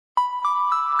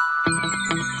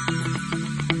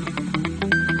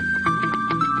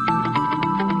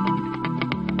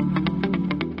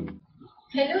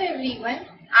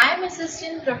am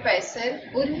Assistant Professor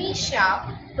Urmi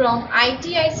Shah from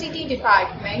ICT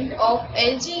Department of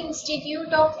LJ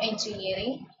Institute of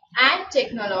Engineering and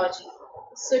Technology.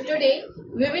 So today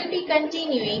we will be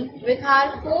continuing with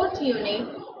our fourth unit,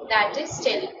 that is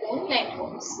telephone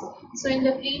networks. So in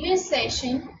the previous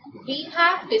session we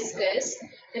have discussed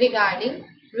regarding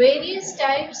various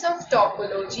types of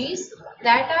topologies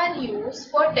that are used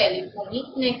for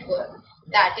telephonic network,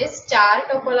 that is star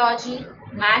topology,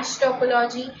 mesh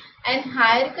topology and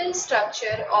hierarchical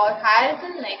structure or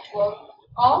hierarchical network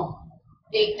of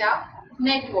data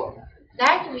network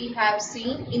that we have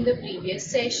seen in the previous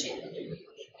session.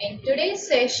 In today's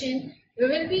session, we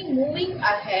will be moving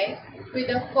ahead with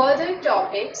the further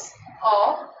topics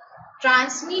of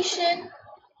transmission,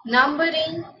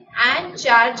 numbering and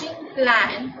charging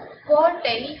plan for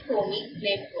telephonic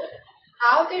network.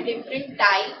 How the different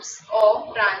types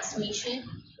of transmission,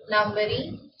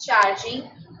 numbering, charging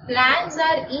plans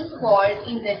are involved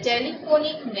in the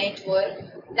telephonic network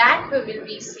that we will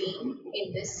be seeing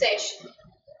in this session.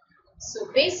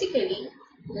 So basically,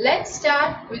 let's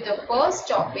start with the first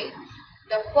topic.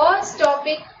 The first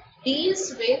topic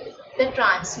deals with the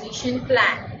transmission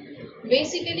plan.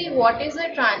 Basically, what is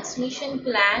a transmission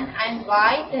plan and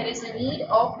why there is a need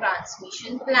of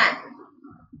transmission plan?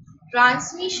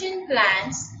 Transmission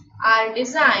plans are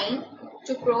designed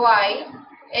to provide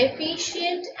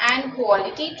efficient and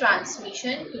quality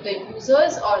transmission to the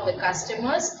users or the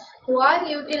customers who are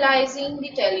utilizing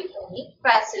the telephonic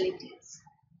facilities.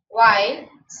 While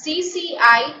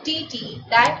CCITT,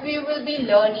 that we will be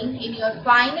learning in your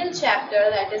final chapter,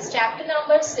 that is chapter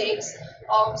number 6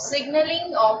 of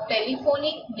signaling of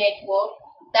telephonic network,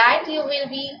 that you will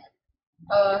be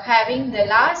having the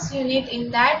last unit.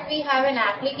 In that we have an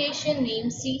application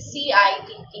named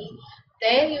CCITT.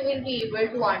 There you will be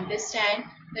able to understand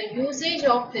the usage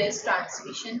of this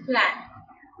transmission plan.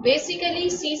 Basically,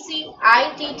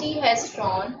 CCITT has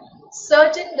drawn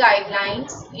certain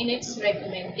guidelines in its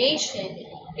recommendation.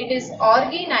 It is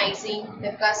organizing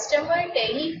the customer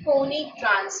telephonic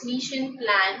transmission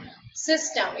plan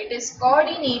system. It is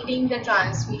coordinating the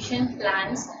transmission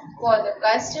plans for the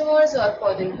customers or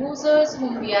for the users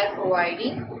whom we are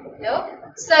providing the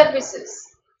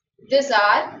services. These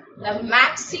are the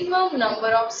maximum number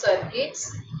of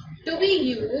circuits to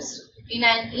be used in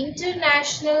an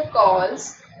international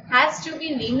calls has to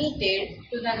be limited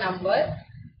to the number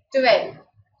 12.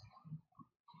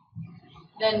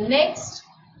 The next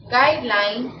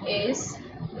guideline is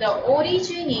the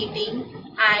originating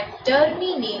and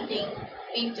terminating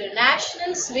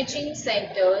international switching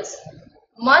centers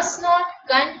must not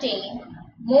contain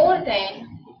more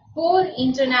than 4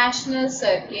 international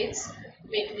circuits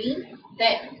between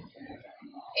them.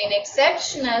 In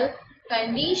exceptional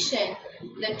condition,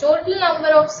 the total number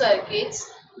of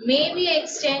circuits may be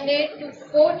extended to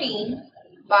 14,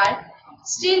 but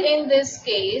still in this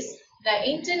case, the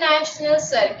international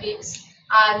circuits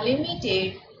are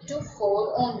limited to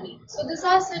 4 only. So these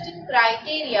are certain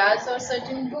criteria or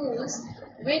certain rules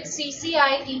which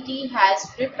CCITT has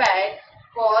prepared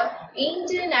for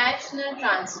international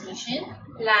transmission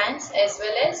plans as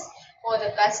well as for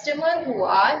the customer who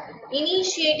are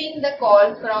initiating the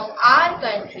call from our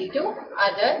country to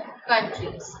other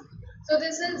countries. So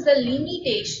this is the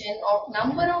limitation of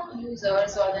number of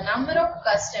users or the number of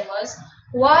customers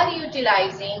who are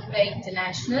utilizing the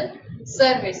international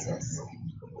services.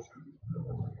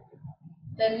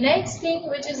 The next thing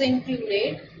which is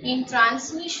included in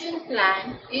transmission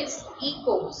plan is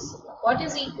ECOs. What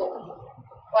is ECO?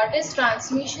 What is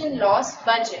transmission loss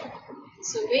budget?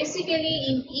 So basically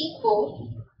in ECO,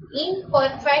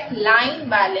 imperfect line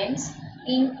balance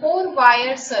in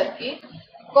 4-wire circuit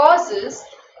causes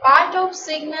part of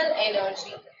signal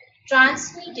energy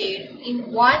transmitted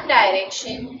in one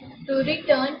direction to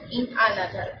return in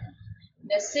another.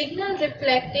 The signal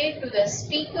reflected to the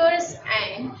speaker's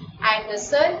end at the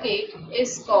circuit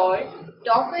is called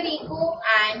Doppler echo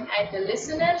and at the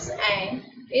listener's end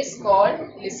is called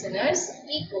listener's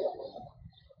echo.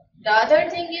 The other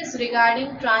thing is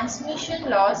regarding transmission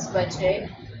loss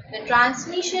budget. The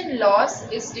transmission loss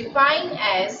is defined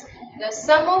as the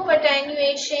sum of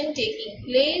attenuation taking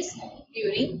place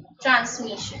during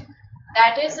transmission.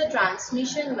 That is the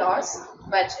transmission loss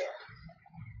budget.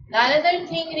 The another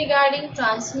thing regarding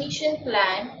transmission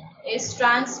plan is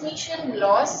transmission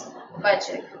loss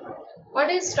budget. What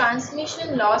is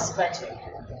transmission loss budget?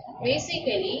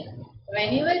 Basically,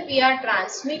 whenever we are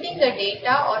transmitting the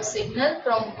data or signal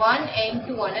from one end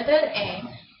to another end,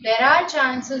 there are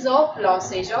chances of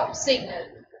lossage of signal.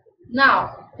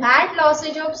 Now, That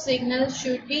lossage of signal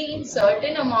should be in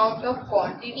certain amount of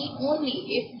quantity only.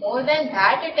 If more than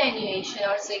that attenuation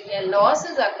or signal loss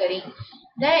is occurring,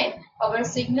 then our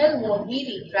signal won't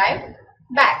be retrieved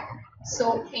back.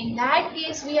 So in that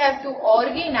case, we have to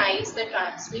organize the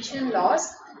transmission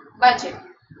loss budget.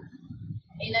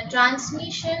 In a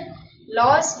transmission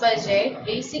loss budget,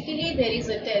 basically there is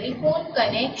a telephone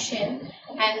connection,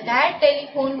 and that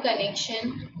telephone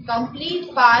connection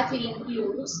complete path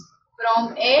includes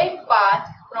from air path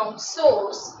from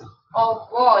source of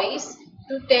voice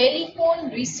to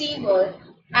telephone receiver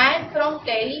and from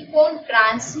telephone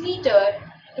transmitter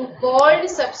to called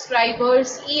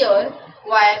subscriber's ear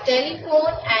via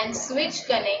telephone and switch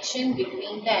connection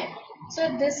between them.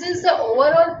 So this is the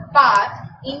overall path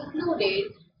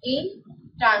included in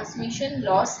transmission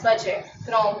loss budget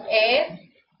from air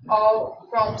or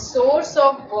from source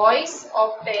of voice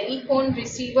of telephone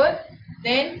receiver,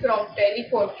 then from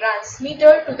telephone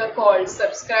transmitter to the called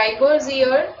subscriber's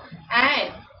ear,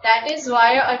 and that is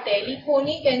via a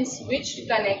telephonic and switched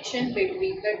connection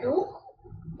between the two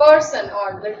person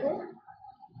or the two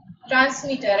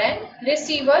transmitter and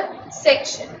receiver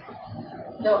section.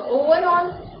 The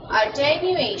overall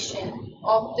attenuation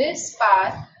of this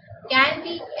path can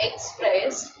be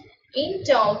expressed in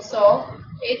terms of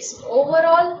its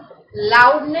overall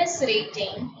loudness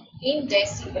rating in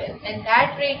decibel, and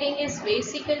that rating is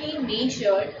basically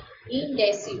measured in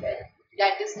decibel.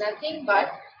 That is nothing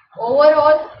but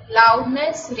overall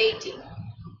loudness rating.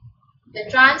 The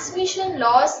transmission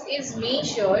loss is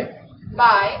measured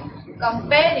by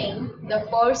comparing the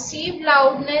perceived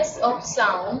loudness of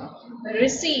sound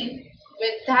received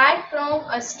with that from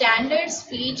a standard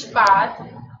speech path.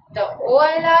 The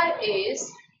OLR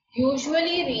is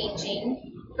usually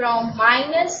ranging from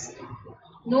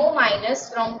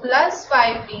from plus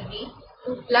 5 dB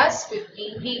to plus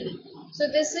 15 dB. So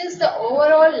this is the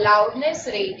overall loudness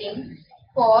rating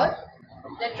for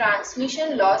the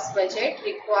transmission loss budget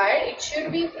required. It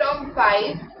should be from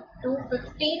 5 to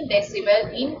 15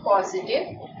 decibel in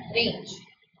positive range.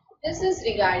 This is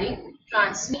regarding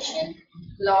transmission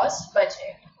loss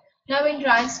budget. Now in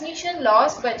transmission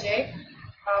loss budget,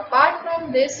 apart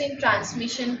from this, in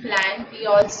transmission plan we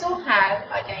also have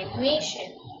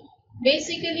attenuation.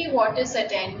 Basically, what is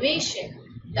attenuation?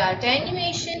 The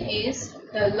attenuation is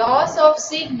the loss of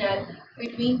signal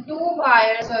between two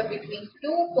wires or between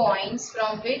 2 points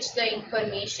from which the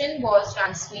information was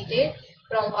transmitted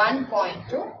from one point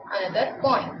to another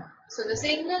point. So the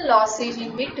signal lossage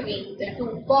in between the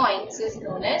 2 points is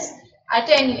known as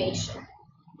attenuation.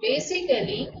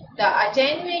 Basically, the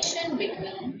attenuation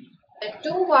between the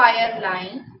 2-wire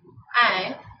line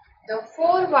and the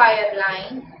 4-wire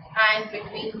line and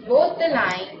between both the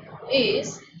line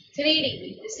is 3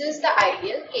 dB. This is the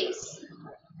ideal case.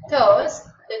 Thus,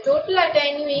 the total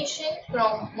attenuation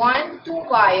from one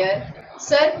 2-wire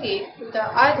circuit to the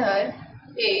other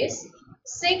is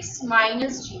 6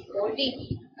 minus G4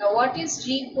 dB. Now what is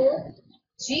G4?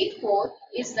 G4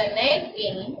 is the net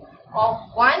gain of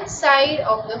one side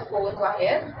of the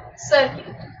 4-wire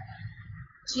circuit.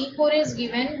 G4 is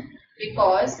given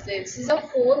because this is a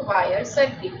 4-wire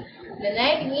circuit. The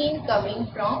net gain coming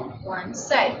from one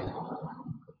side.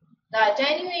 The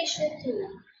attenuation through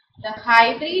the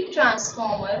hybrid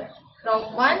transformer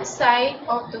from one side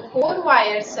of the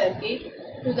 4-wire circuit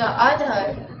to the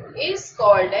other is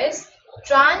called as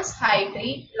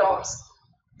trans-hybrid loss.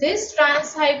 This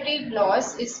trans-hybrid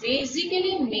loss is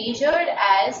basically measured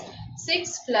as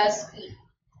 6 plus V.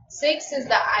 6 is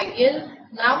the ideal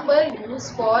number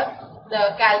used for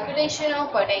the calculation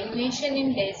of attenuation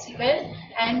in decibel,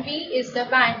 and V is the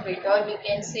bandwidth, or we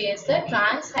can say as the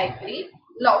trans-hybrid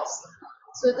loss.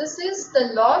 So this is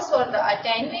the loss or the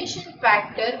attenuation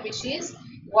factor which is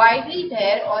widely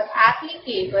there or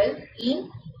applicable in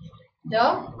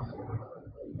the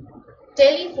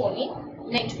telephonic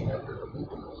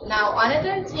network. Now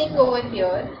another thing over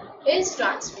here is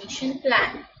transmission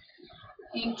plan.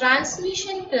 In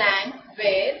transmission plan,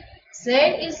 where Z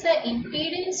is the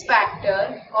impedance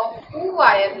factor of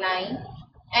 2-wire line,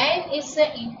 N is the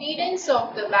impedance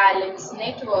of the balance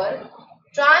network,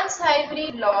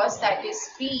 trans-hybrid loss, that is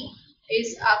P,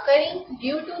 is occurring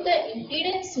due to the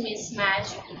impedance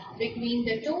mismatch between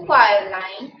the 2-wire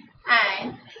line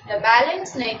and the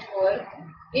balance network.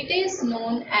 It is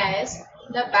known as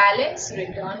the balance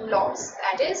return loss,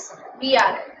 that is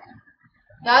BRL.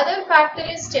 The other factor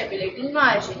is stability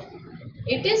margin.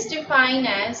 It is defined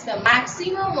as the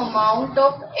maximum amount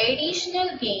of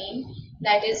additional gain,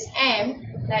 that is M,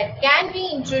 that can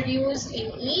be introduced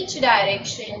in each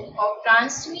direction of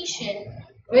transmission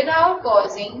without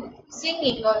causing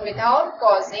singing or without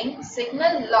causing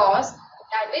signal loss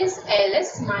that is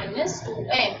Ls minus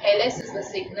 2m. Ls is the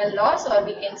signal loss, or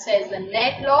we can say as the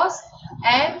net loss.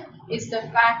 M is the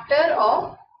factor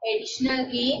of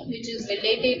additional gain which is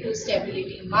related to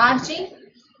stability margin,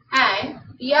 and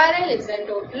TRL is the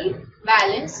total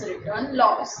balance return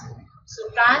loss. So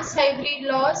trans-hybrid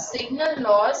loss, signal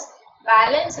loss,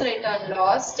 balance return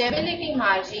loss, stability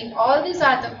margin, all these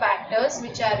are the factors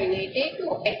which are related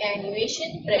to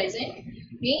attenuation present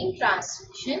in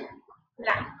transmission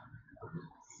plan.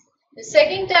 The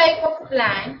second type of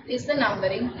plan is the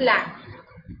numbering plan.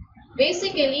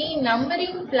 Basically, in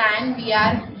numbering plan, we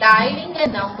are dialing a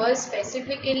number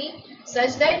specifically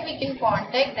such that we can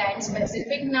contact that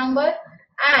specific number,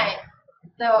 and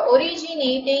the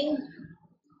originating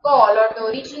call or the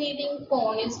originating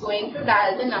phone is going to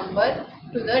dial the number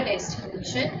to the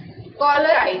destination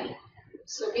caller ID.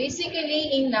 So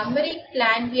basically, in numbering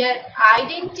plan, we are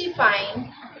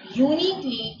identifying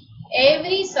uniquely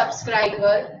every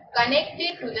subscriber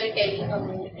connected to the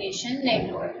telecommunication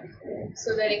network.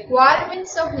 So the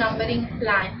requirements of numbering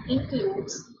plan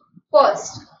includes,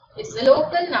 first is the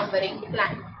local numbering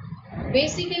plan.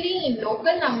 Basically, in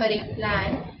local numbering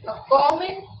plan, a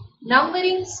common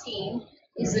numbering scheme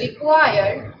is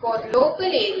required for local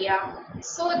area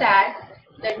so that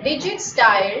the digits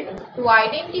dialed to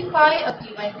identify a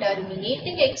given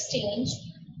terminating exchange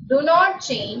do not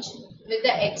change with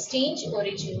the exchange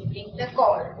originating the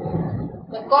call.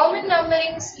 The common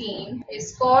numbering scheme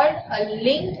is called a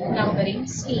linked numbering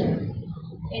scheme.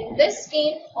 In this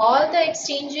scheme, all the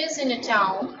exchanges in a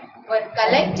town were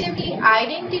collectively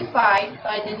identified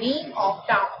by the name of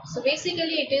town. So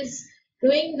basically it is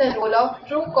doing the role of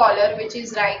Truecaller, which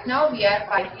is right now we are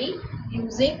widely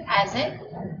using as an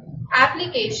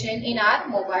application in our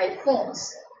mobile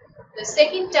phones. The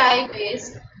second type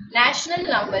is national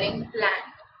numbering plan.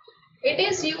 It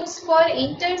is used for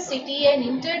intercity and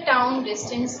intertown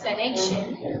distance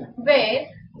connection where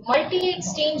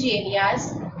multi-exchange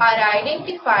areas are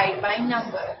identified by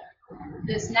number.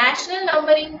 This national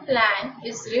numbering plan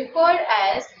is referred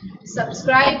as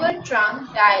subscriber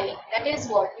trunk dialing, that is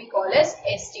what we call as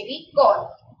STD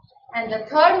call. And the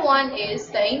third one is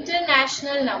the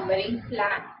international numbering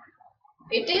plan.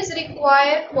 It is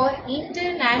required for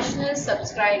international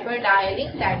subscriber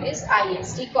dialing, that is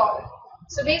ISD call.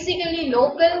 So basically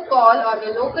local call or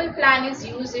the local plan is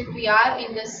used if we are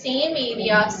in the same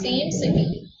area, same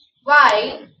city,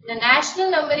 while the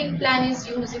national numbering plan is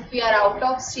used if we are out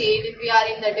of state, if we are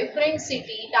in the different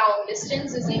city, town,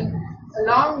 distance is in a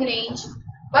long range,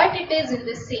 but it is in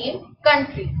the same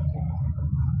country.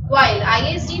 While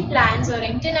ISD plans or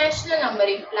international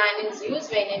numbering plan is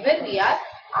used whenever we are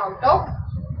out of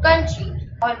country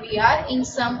or we are in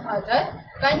some other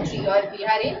country or we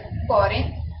are in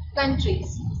foreign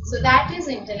countries. So that is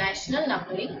international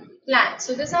numbering plan.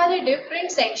 So these are the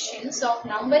different sections of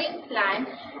numbering plan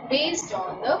based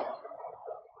on the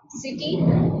city,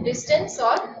 distance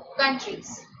or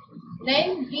countries.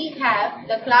 Then we have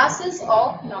the classes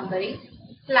of numbering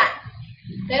plan.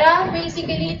 There are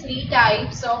basically three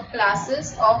types of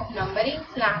classes of numbering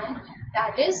plan,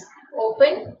 that is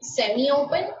open,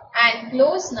 semi-open and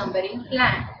closed numbering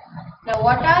plan. Now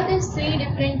what are these three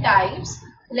different types?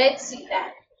 Let's see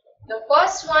that. The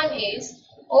first one is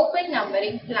open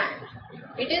numbering plan.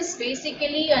 It is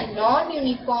basically a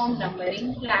non-uniform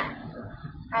numbering plan.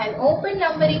 An open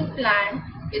numbering plan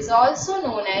is also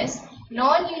known as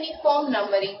non-uniform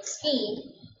numbering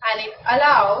scheme, and it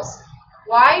allows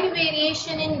wide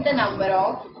variation in the number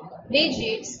of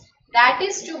digits that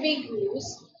is to be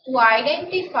used to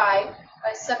identify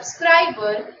a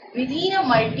subscriber within a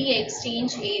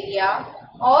multi-exchange area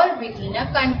or within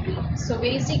a country. So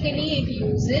basically it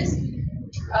uses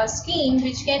a scheme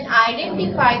which can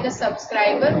identify the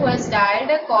subscriber who has dialed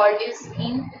a call is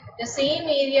in the same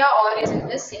area or is in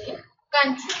the same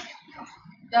country.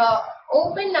 The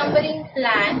open numbering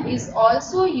plan is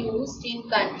also used in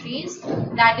countries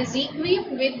that is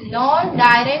equipped with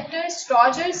non-director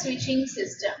Stroger switching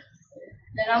system.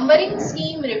 The numbering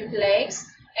scheme reflects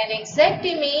an exact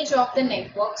image of the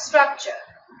network structure.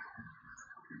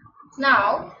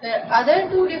 Now, there are other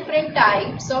two different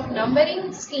types of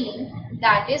numbering scheme,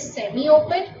 that is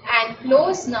semi-open and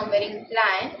closed numbering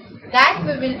plan, that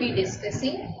we will be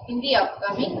discussing in the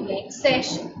upcoming next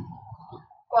session.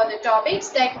 For the topics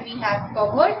that we have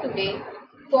covered today,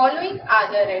 following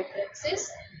are the references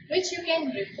which you can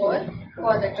refer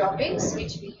for the topics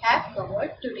which we have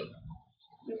covered today.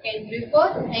 You can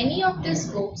refer any of these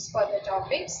books for the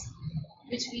topics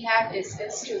which we have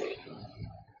discussed today.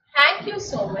 Thank you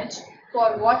so much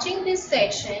for watching this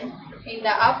session. In the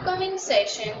upcoming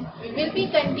session, we will be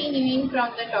continuing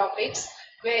from the topics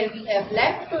where we have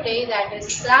left today, that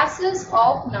is classes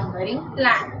of numbering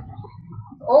plan.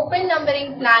 Open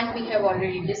numbering plan we have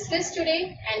already discussed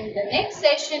today, and in the next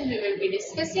session we will be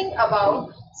discussing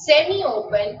about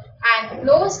semi-open and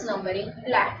closed numbering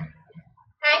plan.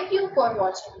 Thank you for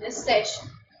watching this session.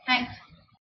 Thank you.